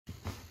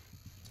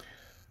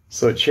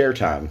So it's share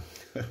time.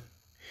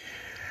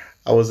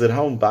 I was at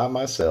home by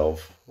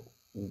myself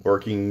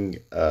working,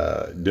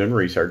 doing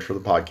research for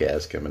the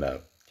podcast coming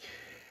up.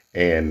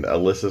 And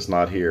Alyssa's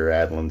not here,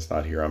 Adeline's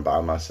not here, I'm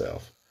by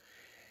myself.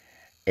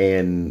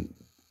 And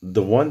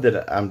the one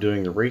that I'm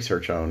doing the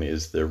research on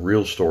is the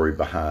real story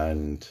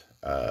behind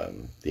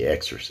The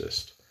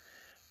Exorcist.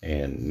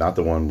 And not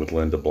the one with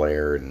Linda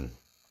Blair and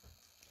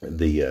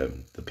the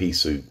pea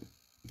soup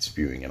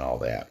spewing and all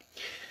that.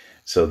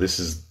 So this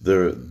is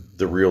the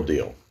real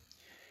deal.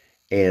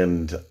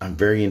 And I'm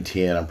very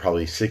intent. I'm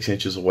probably 6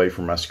 inches away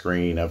from my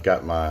screen. I've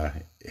got my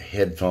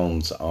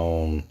headphones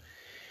on.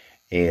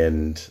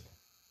 And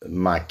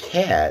my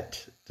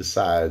cat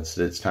decides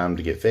that it's time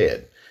to get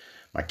fed.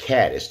 My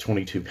cat is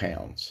 22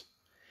 pounds.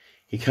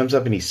 He comes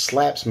up and he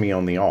slaps me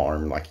on the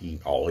arm like he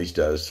always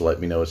does to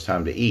let me know it's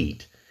time to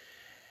eat.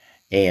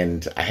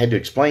 And I had to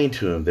explain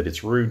to him that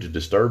it's rude to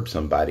disturb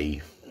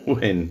somebody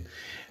when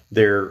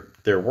they're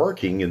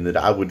working, and that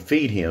I would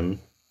feed him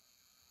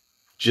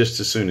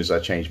just as soon as I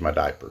changed my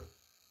diaper.